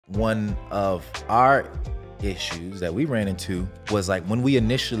one of our issues that we ran into was like when we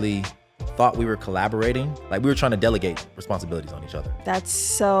initially thought we were collaborating, like we were trying to delegate responsibilities on each other. That's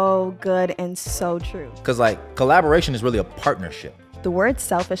so good and so true. Because like collaboration is really a partnership. The word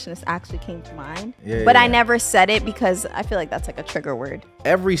selfishness actually came to mind, but I never said it because I feel like that's like a trigger word.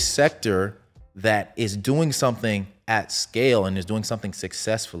 Every sector that is doing something at scale and is doing something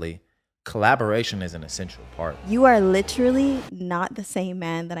successfully, collaboration is an essential part. You are literally not the same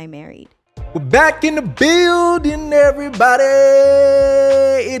man that I married. We're back in the building, everybody.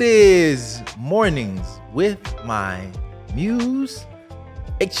 It is Mornings with my muse.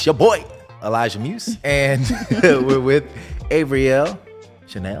 It's your boy, Elijah Muse. And we're with Avriel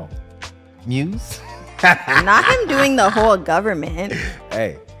Chanel Muse. Not him doing the whole government.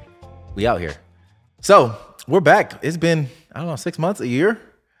 Hey, we out here. So we're back. It's been, I don't know, 6 months, a year.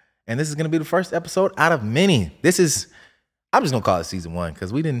 And this is going to be the first episode out of many. This is, I'm just going to call it season 1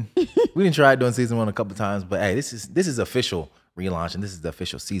 because we didn't try doing season 1 a couple of times. But hey, this is official relaunch and this is the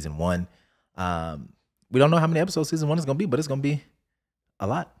official season 1. We don't know how many episodes season 1 is going to be, but it's going to be a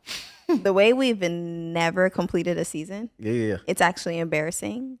lot. The way we've never completed a season, it's actually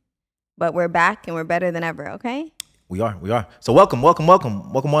embarrassing. But we're back and we're better than ever, okay? We are. So welcome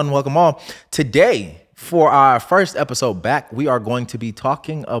one, welcome all. Today, for our first episode back, we are going to be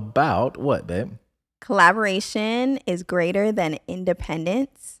talking about what, babe? Collaboration is greater than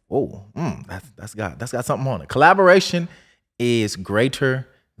independence. Oh, that's got something on it. Collaboration is greater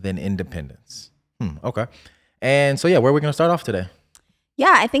than independence. Okay. And so, yeah, where are we going to start off today?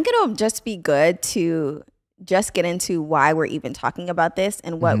 Yeah, I think it'll just be good to just get into why we're even talking about this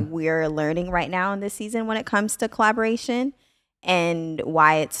and what we're learning right now in this season when it comes to collaboration and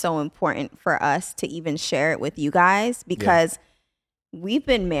why it's so important for us to even share it with you guys because we've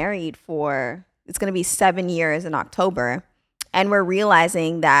been married for, it's going to be 7 years in October, and we're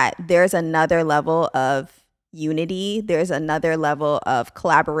realizing that there's another level of unity, there's another level of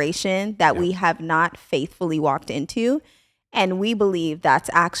collaboration that we have not faithfully walked into, and we believe that's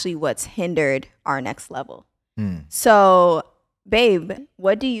actually what's hindered our next level. So, babe,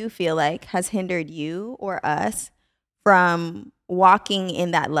 what do you feel like has hindered you or us from walking in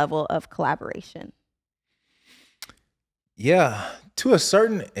that level of collaboration? Yeah, to a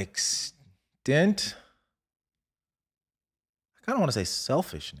certain extent, I kind of want to say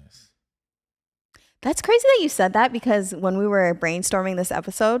selfishness. That's crazy that you said that because when we were brainstorming this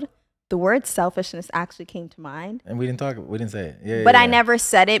episode, the word selfishness actually came to mind. And we didn't say it. Yeah, but I never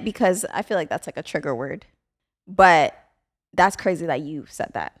said it because I feel like that's like a trigger word. But that's crazy that you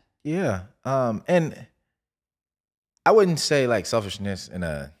said that. Yeah. And I wouldn't say like selfishness in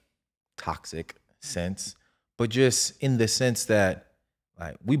a toxic sense, but just in the sense that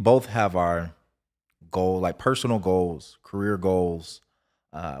like we both have our goal, like personal goals, career goals.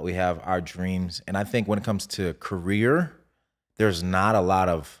 We have our dreams. And I think when it comes to career, there's not a lot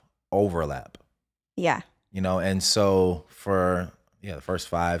of overlap. Yeah. You know, and so for the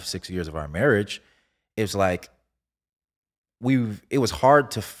first 5-6 years of our marriage, it's like it was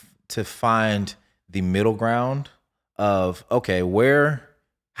hard to find the middle ground of, okay,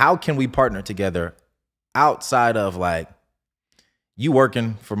 how can we partner together outside of like you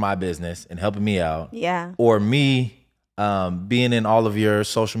working for my business and helping me out, or me being in all of your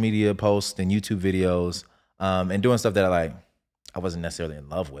social media posts and YouTube videos and doing stuff that I wasn't necessarily in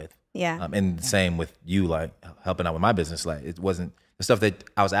love with. Yeah. And the same with you, like helping out with my business. Like it wasn't the stuff that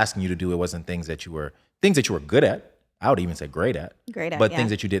I was asking you to do. It wasn't things that you were good at. I would even say great at, but things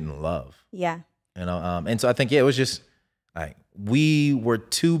that you didn't love. Yeah. You know. And so I think it was just like we were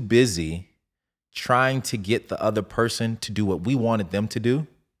too busy trying to get the other person to do what we wanted them to do,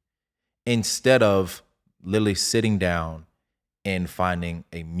 instead of literally sitting down and finding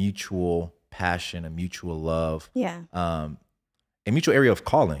a mutual passion, a mutual love. Yeah. A mutual area of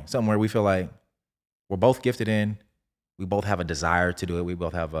calling, something where we feel like we're both gifted in, we both have a desire to do it, we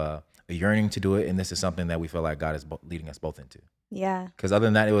both have a yearning to do it, and this is something that we feel like God is leading us both into. Yeah. Because other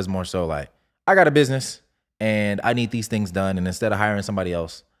than that, it was more so like, I got a business and I need these things done, and instead of hiring somebody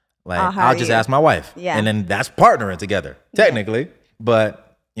else, like I'll just ask my wife. Yeah. And then that's partnering together, technically. Yeah.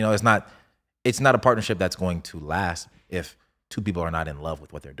 But you know, it's not a partnership that's going to last if two people are not in love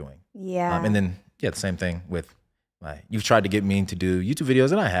with what they're doing. Yeah. And then the same thing with like you've tried to get me to do YouTube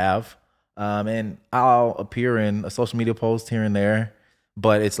videos, and I have. And I'll appear in a social media post here and there,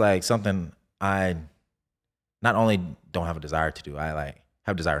 but it's like something I not only don't have a desire to do, I like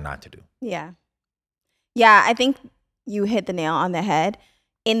have a desire not to do. Yeah. Yeah, I think you hit the nail on the head.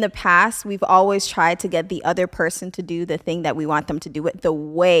 In the past, we've always tried to get the other person to do the thing that we want them to do it the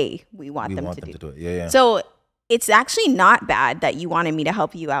way we want them to do it. Yeah. So it's actually not bad that you wanted me to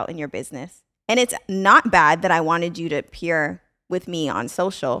help you out in your business. And it's not bad that I wanted you to appear with me on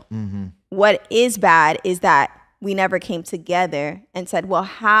social. Mm-hmm. What is bad is that we never came together and said, well,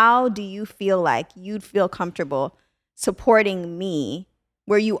 how do you feel like you'd feel comfortable supporting me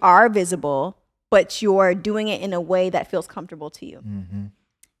where you are visible, but you're doing it in a way that feels comfortable to you? Mm-hmm.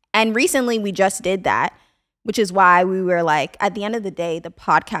 And recently we just did that, which is why we were like, at the end of the day, the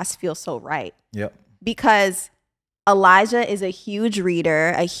podcast feels so right. Yep. Because Elijah is a huge reader,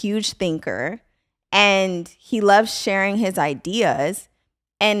 a huge thinker, and he loves sharing his ideas.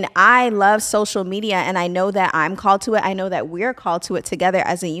 And I love social media, and I know that I'm called to it. I know that we're called to it together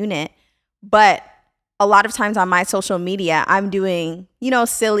as a unit. But a lot of times on my social media, I'm doing,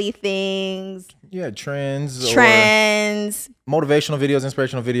 silly things. Yeah, trends. Motivational videos,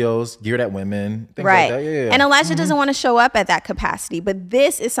 inspirational videos geared at women. Things right. like that. Yeah. And Elijah doesn't want to show up at that capacity. But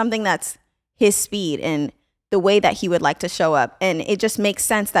this is something that's his speed and the way that he would like to show up. And it just makes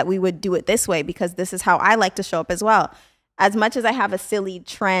sense that we would do it this way because this is how I like to show up as well. As much as I have a silly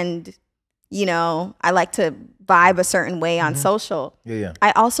trend, I like to vibe a certain way on social. Yeah.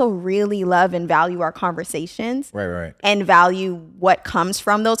 I also really love and value our conversations. Right. And value what comes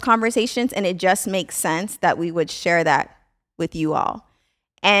from those conversations. And it just makes sense that we would share that with you all.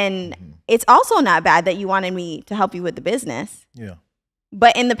 And it's also not bad that you wanted me to help you with the business. Yeah.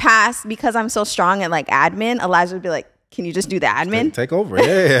 But in the past, because I'm so strong at like admin, Elijah would be like, can you just do the admin? Take over.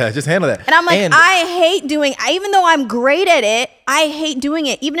 Yeah. Just handle that. And I'm like, I hate even though I'm great at it, I hate doing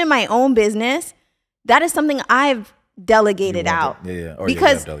it. Even in my own business, that is something I've delegated out. Yeah.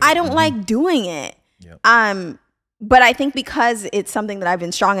 Because I don't like doing it. Yep. But I think because it's something that I've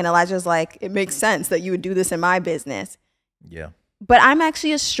been strong in, Elijah's like, it makes sense that you would do this in my business. Yeah. But I'm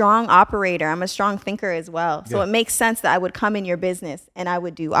actually a strong operator. I'm a strong thinker as well. So it makes sense that I would come in your business and I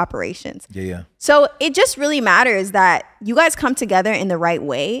would do operations. Yeah. So it just really matters that you guys come together in the right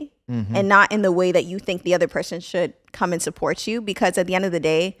way and not in the way that you think the other person should come and support you. Because at the end of the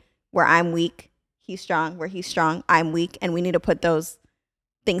day, where I'm weak, he's strong. Where he's strong, I'm weak. And we need to put those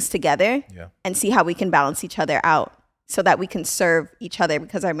things together and see how we can balance each other out so that we can serve each other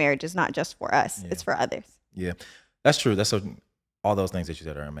because our marriage is not just for us. It's for others. Yeah, that's true. All those things that you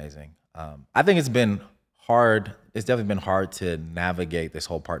said are amazing. I think it's been hard. It's definitely been hard to navigate this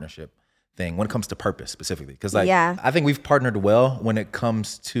whole partnership thing when it comes to purpose specifically. Because I think we've partnered well when it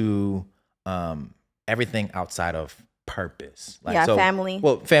comes to everything outside of purpose. Family.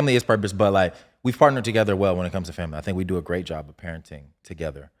 Well, family is purpose, but we've partnered together well when it comes to family. I think we do a great job of parenting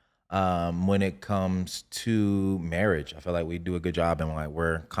together. When it comes to marriage, I feel like we do a good job and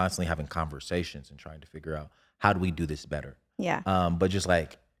we're constantly having conversations and trying to figure out how do we do this better. Yeah. But just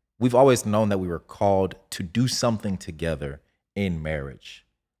we've always known that we were called to do something together in marriage,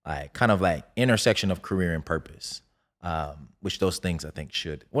 kind of intersection of career and purpose, which those things I think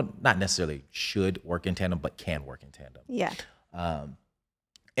not necessarily should work in tandem, but can work in tandem. Yeah.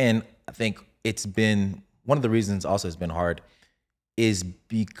 And I think it's been one of the reasons also it's been hard is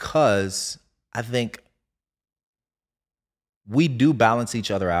because I think we do balance each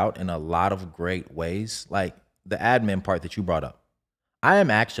other out in a lot of great ways. The admin part that you brought up, I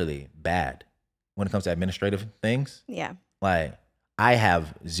am actually bad when it comes to administrative things. Yeah. I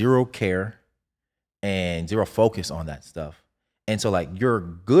have zero care and zero focus on that stuff. And so you're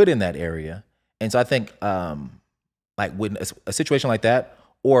good in that area. And so I think when a situation like that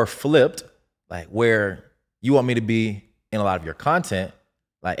or flipped, where you want me to be in a lot of your content,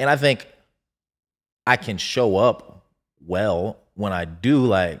 and I think I can show up well when I do,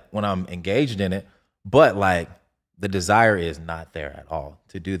 when I'm engaged in it, but the desire is not there at all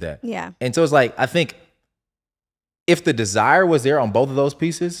to do that. Yeah. And so it's I think if the desire was there on both of those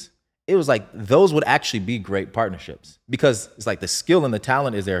pieces, it was those would actually be great partnerships because it's the skill and the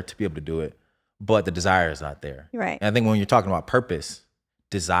talent is there to be able to do it, but the desire is not there. Right. And I think when you're talking about purpose,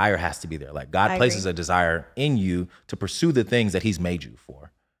 desire has to be there. God places a desire in you to pursue the things that he's made you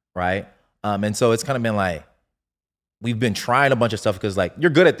for. Right. And so it's kind of been we've been trying a bunch of stuff because you're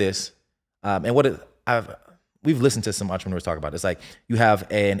good at this. And we've listened to some entrepreneurs talk about it. It's you have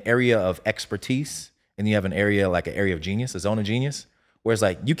an area of expertise and you have an area an area of genius, a zone of genius, where it's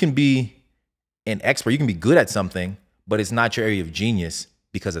you can be an expert, you can be good at something, but it's not your area of genius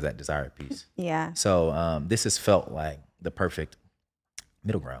because of that desire piece. Yeah. So this has felt like the perfect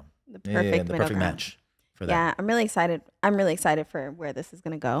middle ground. The perfect match for that. Yeah, I'm really excited. I'm really excited for where this is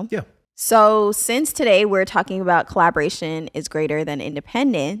going to go. Yeah. So since today we're talking about collaboration is greater than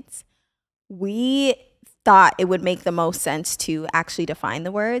independence, we thought it would make the most sense to actually define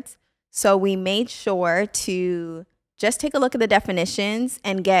the words. So we made sure to just take a look at the definitions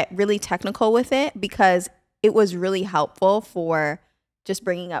and get really technical with it because it was really helpful for just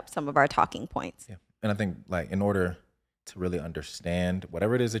bringing up some of our talking points. Yeah. And I think like in order to really understand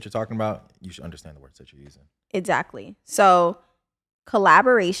whatever it is that you're talking about, you should understand the words that you're using. Exactly. So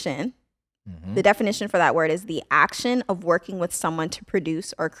collaboration, Mm-hmm. the definition for that word is the action of working with someone to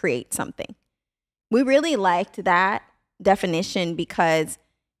produce or create something. We really liked that definition because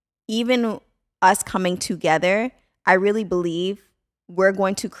even us coming together, I really believe we're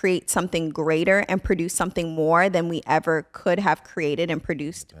going to create something greater and produce something more than we ever could have created and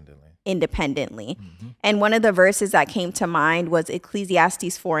produced independently. Mm-hmm. And one of the verses that came to mind was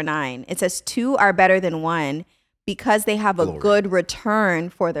Ecclesiastes 4:9. It says, 2 are better than 1 because they have a good return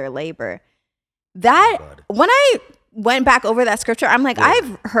for their labor. That, when I went back over that scripture, I'm like,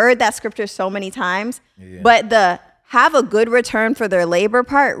 I've heard that scripture so many times, but the have a good return for their labor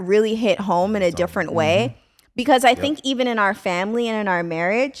part really hit home in a different way. Because I think even in our family and in our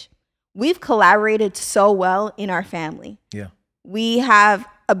marriage, we've collaborated so well in our family. Yeah. We have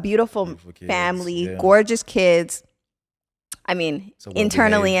a beautiful family, gorgeous kids. I mean, so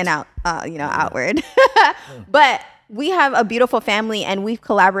internally and out, outward. But we have a beautiful family and we've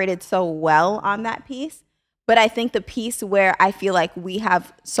collaborated so well on that piece. But I think the piece where I feel like we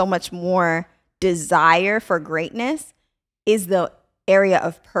have so much more desire for greatness is the area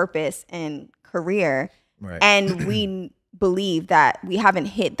of purpose and career. Right. And we believe that we haven't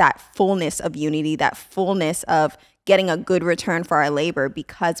hit that fullness of unity, that fullness of getting a good return for our labor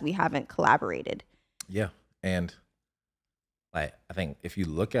because we haven't collaborated. Yeah. And like, I think if you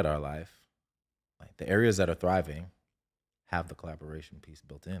look at our life, like the areas that are thriving have the collaboration piece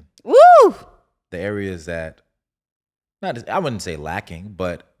built in. Woo! The areas that, I wouldn't say lacking,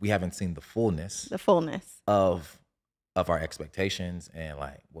 but we haven't seen the fullness of our expectations and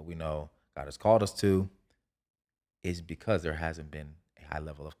like what we know God has called us to, is because there hasn't been a high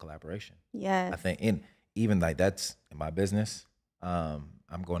level of collaboration. Yes. I think even like that's in my business. I'm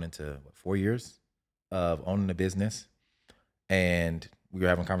going into 4 years of owning a business, and we were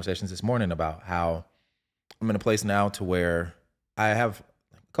having conversations this morning about how I'm in a place now to where I have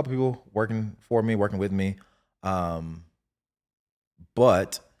a couple people working for me, working with me.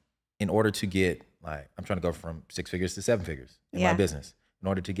 But in order to get, like, I'm trying to go from 6 figures to 7 figures in my business. In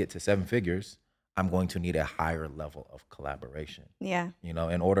order to get to 7 figures, I'm going to need a higher level of collaboration. Yeah. You know,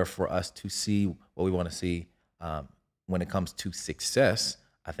 in order for us to see what we want to see when it comes to success,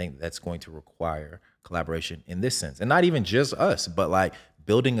 I think that's going to require collaboration in this sense. And not even just us, but like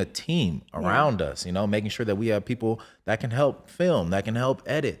building a team around us, you know, making sure that we have people that can help film, that can help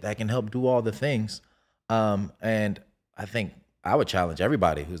edit, that can help do all the things. And I think I would challenge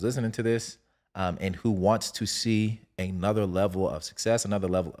everybody who's listening to this and who wants to see another level of success, another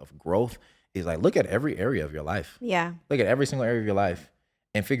level of growth, is like, look at every area of your life. Yeah. Look at every single area of your life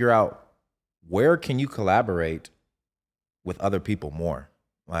and figure out where can you collaborate with other people more?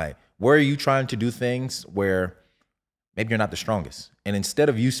 Like, where are you trying to do things where maybe you're not the strongest? And instead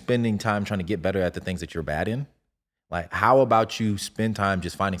of you spending time trying to get better at the things that you're bad in, like, how about you spend time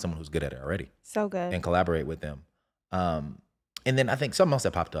just finding someone who's good at it already? So good. And collaborate with them. And then I think something else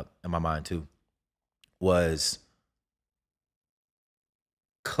that popped up in my mind too was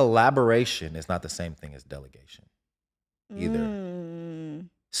collaboration is not the same thing as delegation either.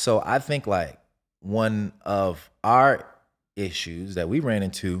 So I think like one of our issues that we ran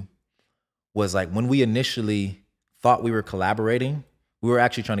into was like when we initially thought we were collaborating, we were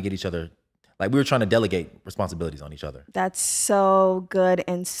actually trying to get each other, like we were trying to delegate responsibilities on each other. That's so good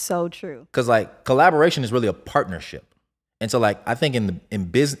and so true. Because like collaboration is really a partnership. And so like I think in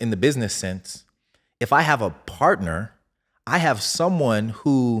the business sense, if I have a partner, I have someone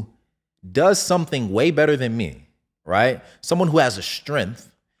who does something way better than me, right? Someone who has a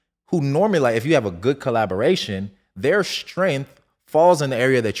strength, who normally, like if you have a good collaboration, their strength falls in the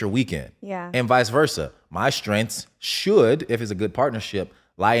area that you're weak in. Yeah. And vice versa. My strengths should, if it's a good partnership,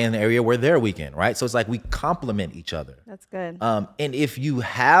 lie in the area where they're weak in, right? So it's like we complement each other. That's good. And if you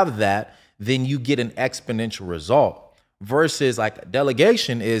have that, then you get an exponential result. Versus like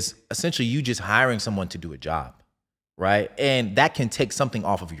delegation is essentially you just hiring someone to do a job, right? And that can take something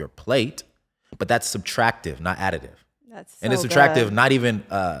off of your plate, but that's subtractive, not additive. That's so and it's subtractive, good. Not even,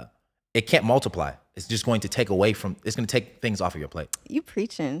 it can't multiply. It's just going to take away from, it's going to take things off of your plate. You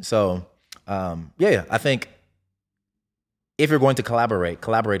preaching. So, I think if you're going to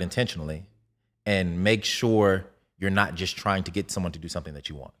collaborate intentionally and make sure you're not just trying to get someone to do something that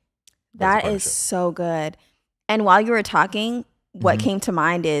you want. That is so good. And while you were talking, what came to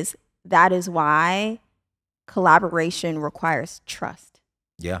mind is that is why collaboration requires trust.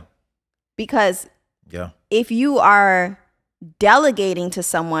 Yeah. Because if you are delegating to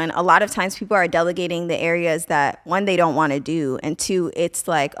someone, a lot of times people are delegating the areas that, one, they don't want to do, and two, it's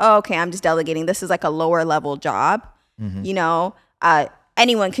like, oh, okay, I'm just delegating. This is like a lower level job. You know,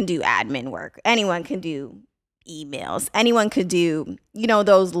 anyone can do admin work. Anyone can do emails. Anyone could do, you know,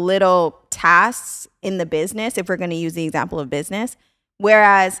 those little tasks in the business, if we're going to use the example of business.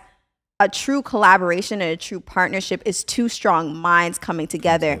 Whereas a true collaboration and a true partnership is two strong minds coming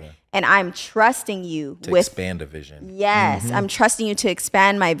together. And I'm trusting you to expand a vision. Yes, I'm trusting you to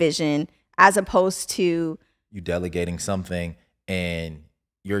expand my vision, as opposed to you delegating something and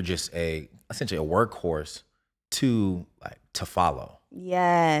you're just essentially a workhorse to follow.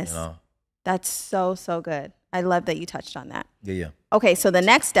 Yes. You know? That's so good. I love that you touched on that. Yeah. Okay, so the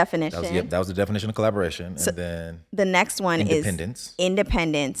next definition. That was the definition of collaboration. So and then the next one is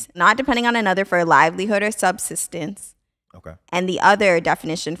independence, not depending on another for livelihood or subsistence. Okay. And the other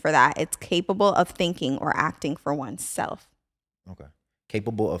definition for that, it's capable of thinking or acting for oneself. Okay.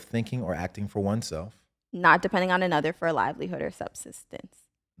 Capable of thinking or acting for oneself. Not depending on another for livelihood or subsistence.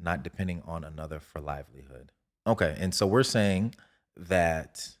 Not depending on another for livelihood. Okay. And so we're saying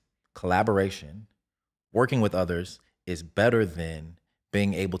that collaboration, working with others, is better than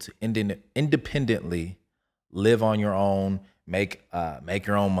being able to independently live on your own, make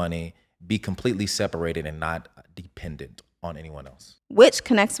your own money, be completely separated and not dependent on anyone else. Which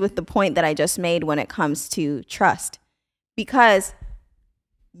connects with the point that I just made when it comes to trust. Because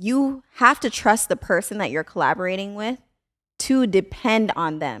you have to trust the person that you're collaborating with to depend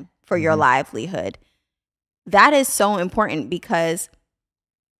on them for your livelihood. That is so important, because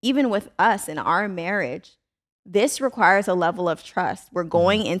even with us in our marriage, this requires a level of trust. We're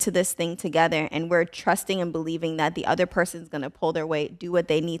going into this thing together, and we're trusting and believing that the other person's going to pull their weight, do what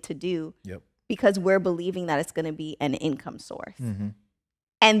they need to do, because we're believing that it's going to be an income source.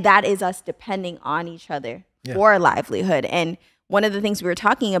 And that is us depending on each other for a livelihood. And one of the things we were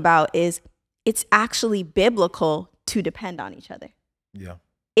talking about is it's actually biblical to depend on each other. Yeah.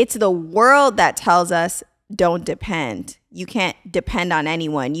 It's the world that tells us don't depend. You can't depend on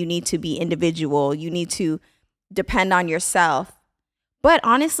anyone. You need to be individual. You need to depend on yourself. But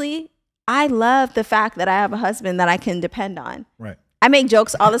honestly, I love the fact that I have a husband that I can depend on. Right. I make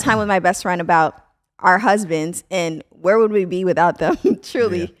jokes all the time with my best friend about our husbands and where would we be without them,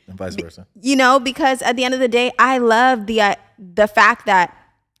 truly. Yeah, and vice versa. You know, because at the end of the day, I love the fact that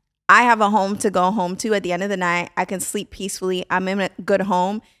I have a home to go home to at the end of the night. I can sleep peacefully. I'm in a good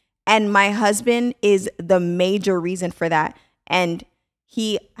home. And my husband is the major reason for that. And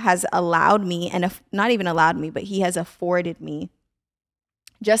he has allowed me, and not even allowed me, but he has afforded me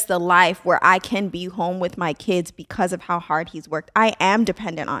just the life where I can be home with my kids because of how hard he's worked. I am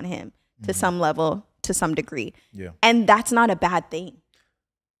dependent on him to some level, to some degree. Yeah. And that's not a bad thing.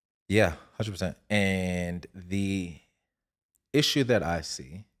 Yeah, 100%. And the issue that I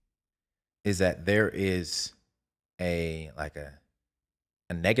see is that there is a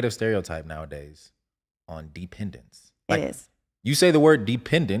negative stereotype nowadays on dependence. It is. You say the word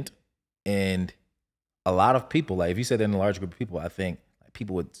dependent, and a lot of people, like if you say that in a large group of people, I think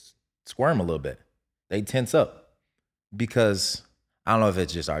people would squirm a little bit. They tense up, because I don't know if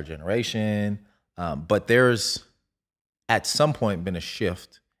it's just our generation, but there's at some point been a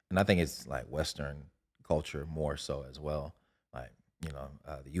shift, and I think it's like Western culture more so as well, like,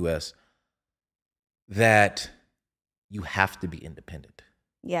 the U.S., that you have to be independent.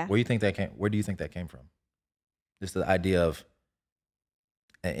 Yeah. Where do you think that came from? Just the idea of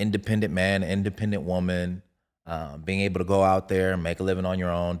an independent man, independent woman, being able to go out there, make a living on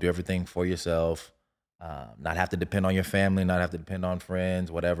your own, do everything for yourself, not have to depend on your family, not have to depend on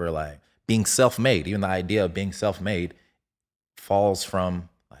friends, whatever. Like being self-made, even the idea of being self-made falls from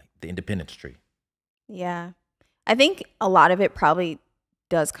like the independence tree. Yeah. I think a lot of it probably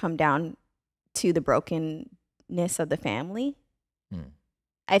does come down to the brokenness of the family.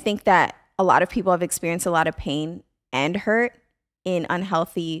 I think that a lot of people have experienced a lot of pain and hurt in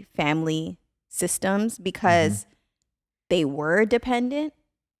unhealthy family systems because they were dependent.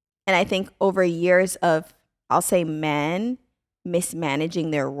 And I think over years of, I'll say, men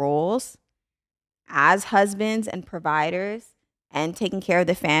mismanaging their roles as husbands and providers and taking care of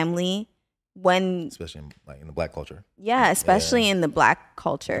the family, especially in the Black culture. Yeah, especially in the Black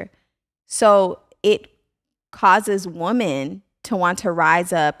culture. So it causes women to want to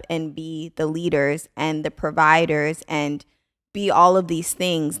rise up and be the leaders and the providers and be all of these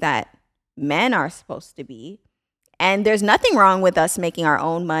things that men are supposed to be. And there's nothing wrong with us making our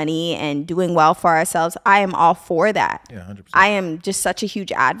own money and doing well for ourselves. I am all for that. Yeah, 100%. I am just such a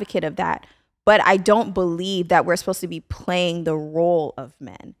huge advocate of that. But I don't believe that we're supposed to be playing the role of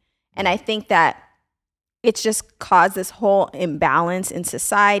men. And I think that it's just caused this whole imbalance in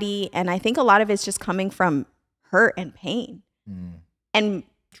society. And I think a lot of it's just coming from hurt and pain and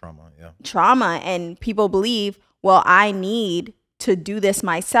trauma. And people believe, well, I need to do this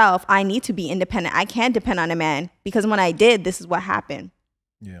myself. I need to be independent. I can't depend on a man because when I did, this is what happened.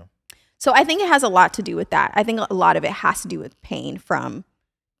 Yeah. So I think it has a lot to do with that. I think a lot of it has to do with pain from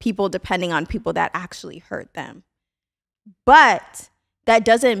people depending on people that actually hurt them. But that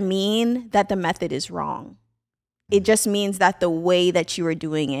doesn't mean that the method is wrong. It just means that the way that you were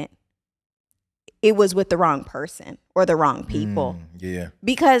doing it, it was with the wrong person or the wrong people. Yeah.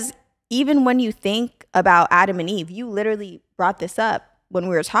 Because even when you think about Adam and Eve, you literally brought this up when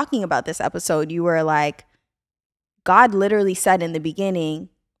we were talking about this episode. You were like, God literally said in the beginning,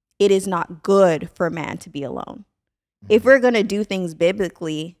 it is not good for man to be alone. If we're going to do things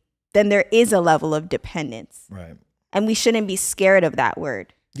biblically, then there is a level of dependence. Right. And we shouldn't be scared of that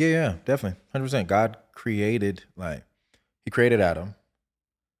word. Yeah, definitely. 100%. God created, he created Adam.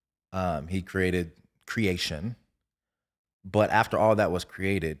 He created creation. But after all that was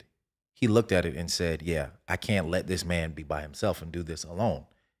created, he looked at it and said, yeah, I can't let this man be by himself and do this alone.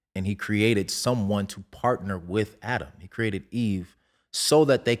 And he created someone to partner with Adam. He created Eve so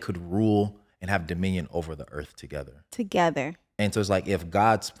that they could rule and have dominion over the earth together. And so it's like if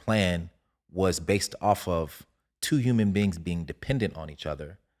God's plan was based off of two human beings being dependent on each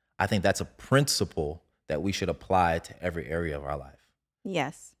other, I think that's a principle that we should apply to every area of our life.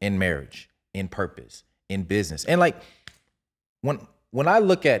 Yes. In marriage, in purpose, in business. And like when I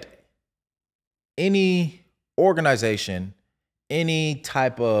look at any organization, any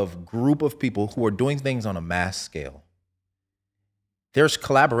type of group of people who are doing things on a mass scale, there's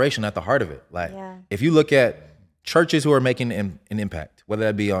collaboration at the heart of it. If you look at churches who are making an impact, whether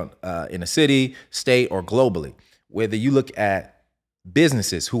that be in a city, state, or globally, whether you look at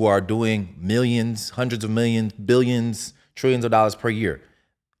businesses who are doing millions, hundreds of millions, billions, trillions of dollars per year.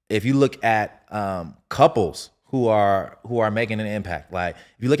 If you look at couples who are making an impact, like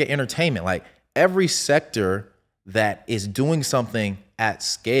if you look at entertainment, like every sector that is doing something at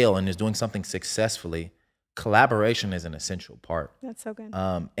scale and is doing something successfully, collaboration is an essential part. That's so good.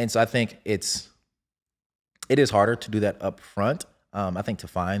 And so I think it is harder to do that up front. I think to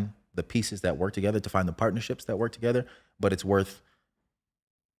find the pieces that work together, to find the partnerships that work together, but it's worth,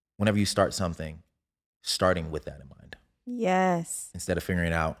 whenever you start something, starting with that in mind. Yes. Instead of figuring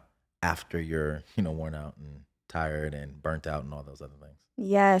it out after you're, worn out and tired and burnt out and all those other things.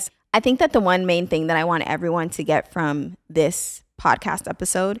 Yes. I think that the one main thing that I want everyone to get from this podcast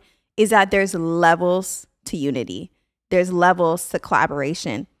episode is that there's levels to unity. There's levels to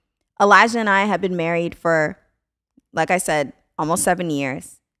collaboration. Elijah and I have been married for, like I said, almost 7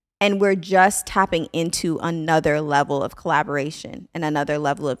 years. And we're just tapping into another level of collaboration and another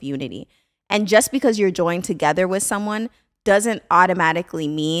level of unity. And just because you're joined together with someone doesn't automatically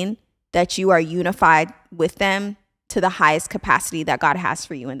mean that you are unified with them to the highest capacity that God has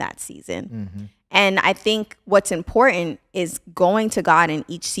for you in that season. Mm-hmm. And I think what's important is going to God in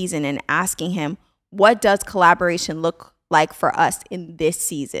each season and asking him, what does collaboration look like for us in this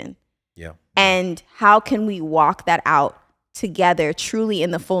season? Yeah. And how can we walk that out together truly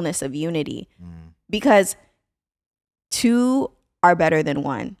in the fullness of unity? Because two are better than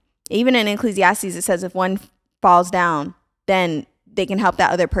one. Even in Ecclesiastes, it says if one falls down, then they can help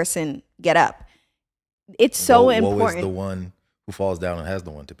that other person get up. It's so important. Woe is the one who falls down and has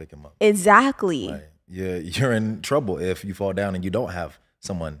the one to pick him up. Exactly. Like, you're in trouble if you fall down and you don't have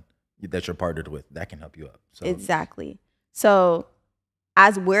someone that you're partnered with that can help you up. So. Exactly. So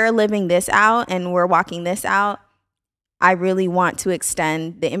as we're living this out and we're walking this out, I really want to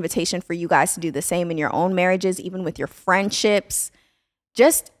extend the invitation for you guys to do the same in your own marriages, even with your friendships.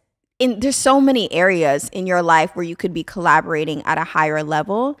 There's so many areas in your life where you could be collaborating at a higher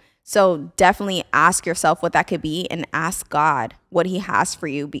level. So definitely ask yourself what that could be and ask God what he has for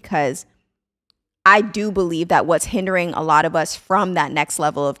you, because I do believe that what's hindering a lot of us from that next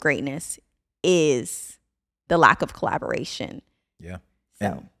level of greatness is the lack of collaboration. Yeah. So.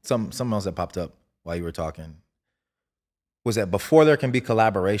 And something else that popped up while you were talking was that before there can be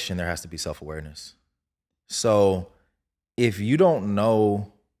collaboration, there has to be self-awareness. So if you don't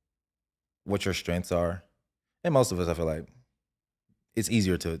know what your strengths are, and most of us, I feel like it's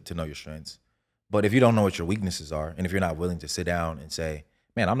easier to know your strengths. But if you don't know what your weaknesses are, and if you're not willing to sit down and say,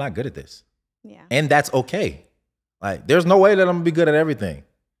 man, I'm not good at this. Yeah. And that's okay. Like, there's no way that I'm gonna be good at everything.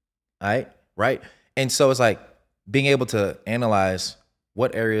 All right. Right. And so it's like being able to analyze,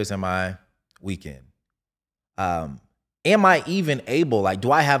 what areas am I weak in? Am I even able,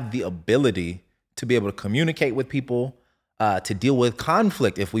 do I have the ability to be able to communicate with people, to deal with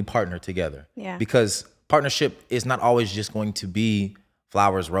conflict if we partner together? Yeah. Because partnership is not always just going to be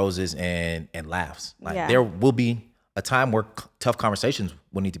flowers, roses, and laughs. Like there will be a time where tough conversations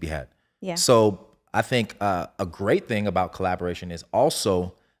will need to be had. Yeah. So I think a great thing about collaboration is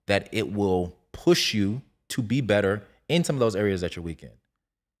also that it will push you to be better in some of those areas that you're weak in.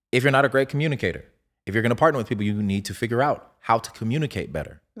 If you're not a great communicator, if you're going to partner with people, you need to figure out how to communicate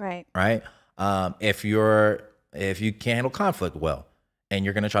better. Right. Right. If you can't handle conflict well, and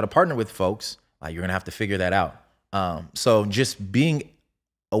you're going to try to partner with folks, like you're going to have to figure that out. So just being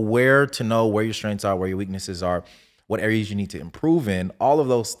aware to know where your strengths are, where your weaknesses are, what areas you need to improve in, all of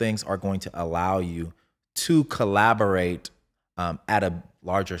those things are going to allow you to collaborate at a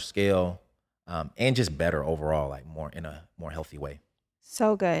larger scale and just better overall, like more in a more healthy way.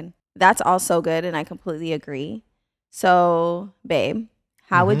 So good. That's all so good, and I completely agree. So, babe,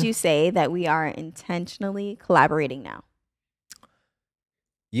 how would you say that we are intentionally collaborating now?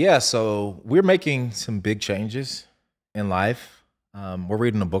 Yeah, so we're making some big changes in life. We're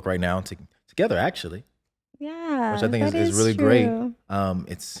reading a book right now together, actually. Yeah, which I think is really great.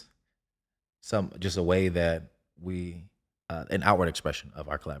 It's just a way that we an outward expression of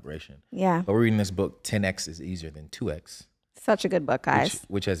our collaboration. Yeah. But we're reading this book, 10x is easier than 2x. Such a good book, guys.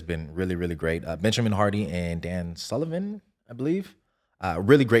 Which has been really, really great. Benjamin Hardy and Dan Sullivan, I believe.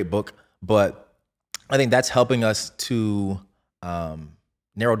 Really great book. But I think that's helping us to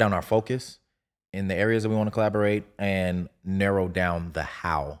narrow down our focus in the areas that we want to collaborate and narrow down the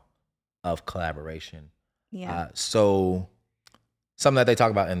how of collaboration. Yeah. So something that they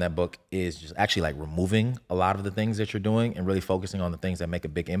talk about in that book is just actually like removing a lot of the things that you're doing and really focusing on the things that make a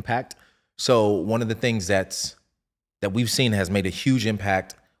big impact. So one of the things that we've seen has made a huge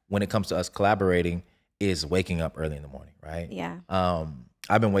impact when it comes to us collaborating is waking up early in the morning, right? Yeah.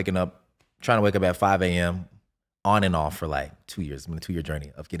 I've been trying to wake up at 5 a.m. on and off for like 2 years. It's been a 2-year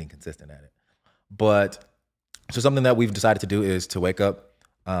journey of getting consistent at it. But so something that we've decided to do is to wake up.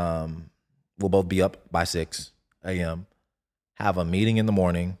 We'll both be up by 6 a.m., have a meeting in the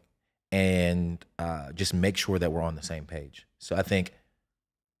morning, and just make sure that we're on the same page. So I think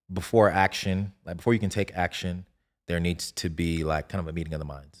before you can take action, there needs to be like kind of a meeting of the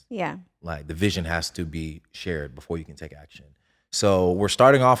minds. Yeah. Like the vision has to be shared before you can take action. So we're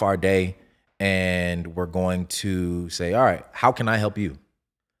starting off our day and we're going to say, all right, how can I help you?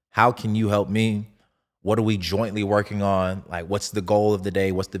 How can you help me? What are we jointly working on? Like, what's the goal of the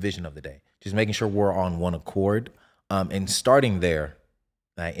day? What's the vision of the day? Just making sure we're on one accord and starting there.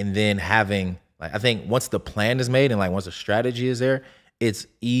 And then having, I think once the plan is made and once the strategy is there, it's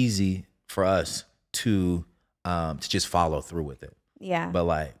easy for us to just follow through with it. Yeah.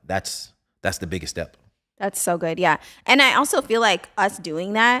 But that's the biggest step. That's so good. Yeah. And I also feel like us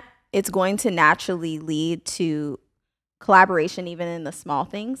doing that, it's going to naturally lead to collaboration even in the small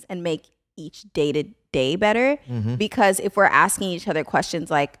things and make each day-to-day better. Mm-hmm. Because if we're asking each other questions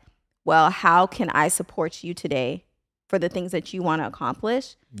like, well, how can I support you today for the things that you want to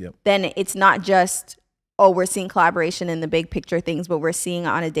accomplish? Yep. Then it's not just, we're seeing collaboration in the big picture things, but we're seeing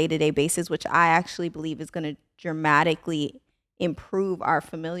on a day-to-day basis, which I actually believe is going to dramatically improve our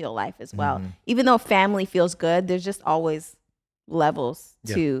familial life as well. Mm-hmm. Even though family feels good, there's just always levels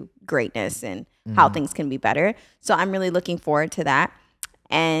to greatness and how things can be better. So I'm really looking forward to that.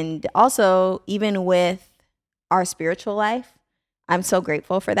 And also, even with our spiritual life, I'm so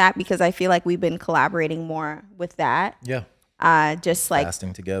grateful for that because I feel like we've been collaborating more with that. Yeah. Just like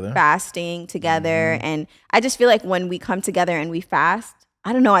fasting together. Mm-hmm. And I just feel like when we come together and we fast,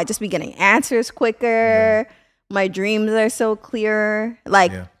 I don't know, I just be getting answers quicker. Yeah. My dreams are so clear.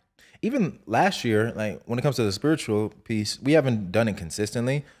 Even last year, when it comes to the spiritual piece, we haven't done it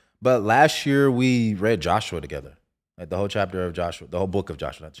consistently. But last year we read Joshua together, the whole chapter of Joshua, the whole book of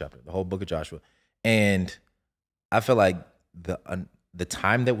Joshua, not chapter, the whole book of Joshua. And I feel like the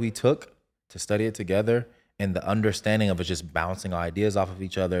time that we took to study it together and the understanding of it just bouncing ideas off of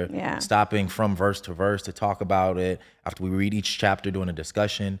each other, stopping from verse to verse to talk about it after we read each chapter, doing a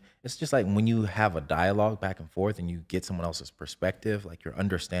discussion. It's just like when you have a dialogue back and forth and you get someone else's perspective, your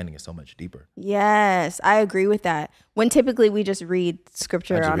understanding is so much deeper. Yes, I agree with that. When typically we just read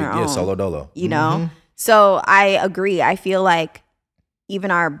scripture on our own. Yeah, solo dolo. You know? So I agree. I feel like even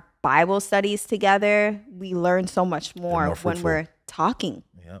our Bible studies together, we learn so much more when we're talking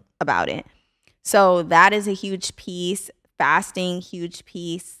about it. So that is a huge piece. Fasting, huge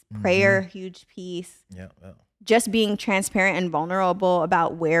piece. Prayer, huge piece. Yeah. Just being transparent and vulnerable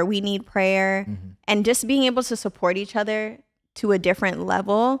about where we need prayer and just being able to support each other to a different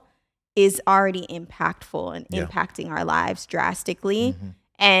level is already impactful and impacting our lives drastically.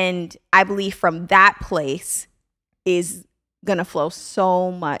 And I believe from that place is gonna flow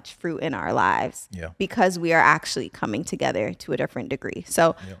so much fruit in our lives because we are actually coming together to a different degree.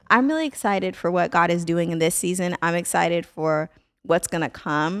 So I'm really excited for what God is doing in this season. I'm excited for what's gonna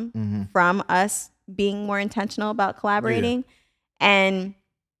come from us being more intentional about collaborating. And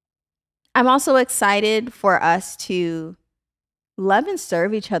I'm also excited for us to love and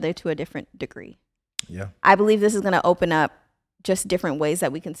serve each other to a different degree. I believe this is gonna open up just different ways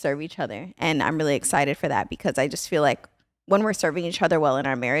that we can serve each other. And I'm really excited for that because I just feel like when we're serving each other well in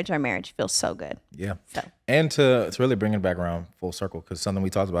our marriage feels so good. So. And to really bring it back around full circle, because something we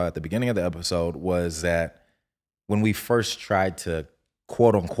talked about at the beginning of the episode was that when we first tried to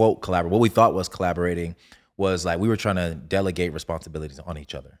quote unquote collaborate, what we thought was collaborating was like we were trying to delegate responsibilities on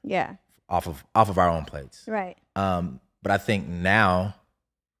each other. Off of our own plates. Right. But I think now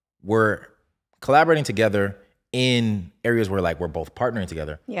we're collaborating together in areas where like we're both partnering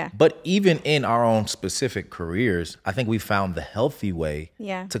together. But even in our own specific careers, I think we found the healthy way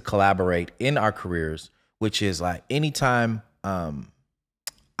to collaborate in our careers, which is like anytime I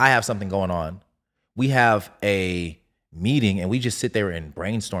have something going on, we have a meeting and we just sit there and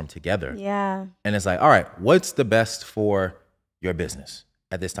brainstorm together. And it's like, all right, what's the best for your business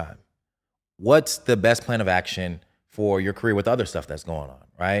at this time? What's the best plan of action for your career with other stuff that's going on,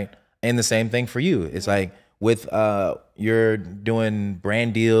 right? And the same thing for you. It's like, with you're doing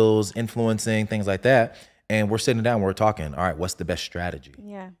brand deals, influencing, things like that, and we're sitting down, we're talking, all right, what's the best strategy?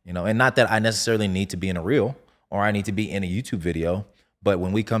 You know, and not that I necessarily need to be in a reel or I need to be in a YouTube video, but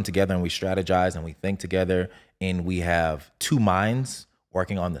when we come together and we strategize and we think together and we have two minds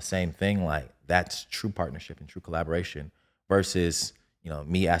working on the same thing, like that's true partnership and true collaboration versus, you know,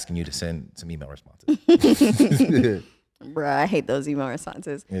 me asking you to send some email responses. Bruh, I hate those email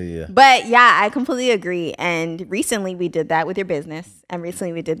responses. But yeah, I completely agree. And recently we did that with your business. And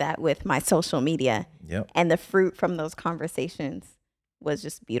recently we did that with my social media. And the fruit from those conversations was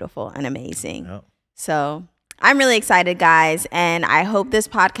just beautiful and amazing. So I'm really excited, guys. And I hope this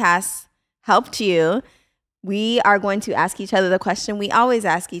podcast helped you. We are going to ask each other the question we always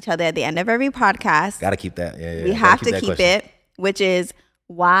ask each other at the end of every podcast. Gotta keep that. We have to keep it, which is,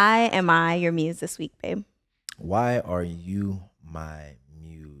 why am I your muse this week, babe? Why are you my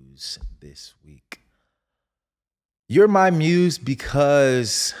muse this week? You're my muse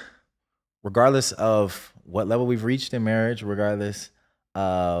because regardless of what level we've reached in marriage, regardless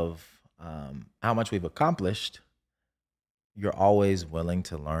of how much we've accomplished, you're always willing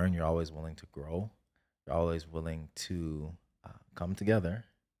to learn. You're always willing to grow. You're always willing to come together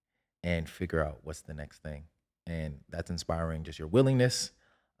and figure out what's the next thing. And that's inspiring, just your willingness,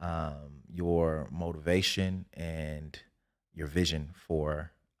 your motivation, and your vision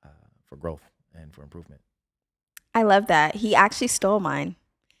for growth and for improvement. I love that. He actually stole mine.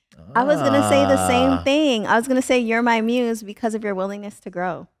 I was going to say the same thing. I was going to say you're my muse because of your willingness to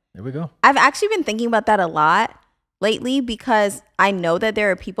grow. There we go. I've actually been thinking about that a lot lately because I know that there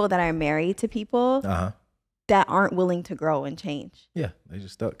are people that are married to people that aren't willing to grow and change. They're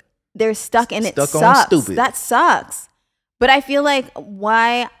just stuck. They're stuck and it sucks. On stupid. That sucks. But I feel like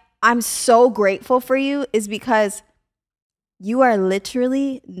why I'm so grateful for you is because you are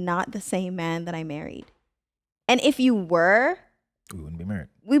literally not the same man that I married. And if you were, we wouldn't be married.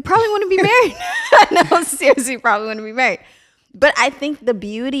 We probably wouldn't be married. No, seriously, probably wouldn't be married. But I think the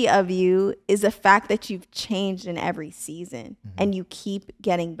beauty of you is the fact that you've changed in every season and you keep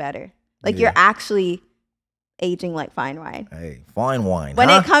getting better. Like you're actually aging like fine wine. Hey, fine wine. When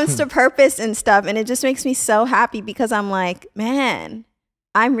it comes to purpose and stuff. And it just makes me so happy because I'm like, man,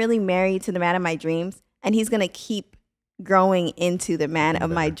 I'm really married to the man of my dreams. And he's going to keep growing into the man of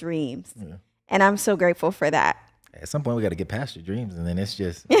my dreams. And I'm so grateful for that. At some point, we got to get past your dreams, and then it's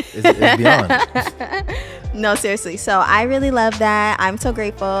just, it's beyond. No, seriously. So I really love that. I'm so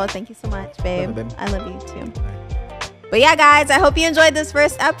grateful. Thank you so much, babe. Love you, baby. I love you too. But yeah, guys, I hope you enjoyed this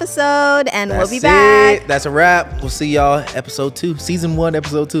first episode, and we'll be back. That's a wrap. We'll see y'all episode 2, season 1,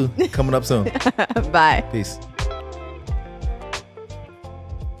 episode 2, coming up soon. Bye. Peace.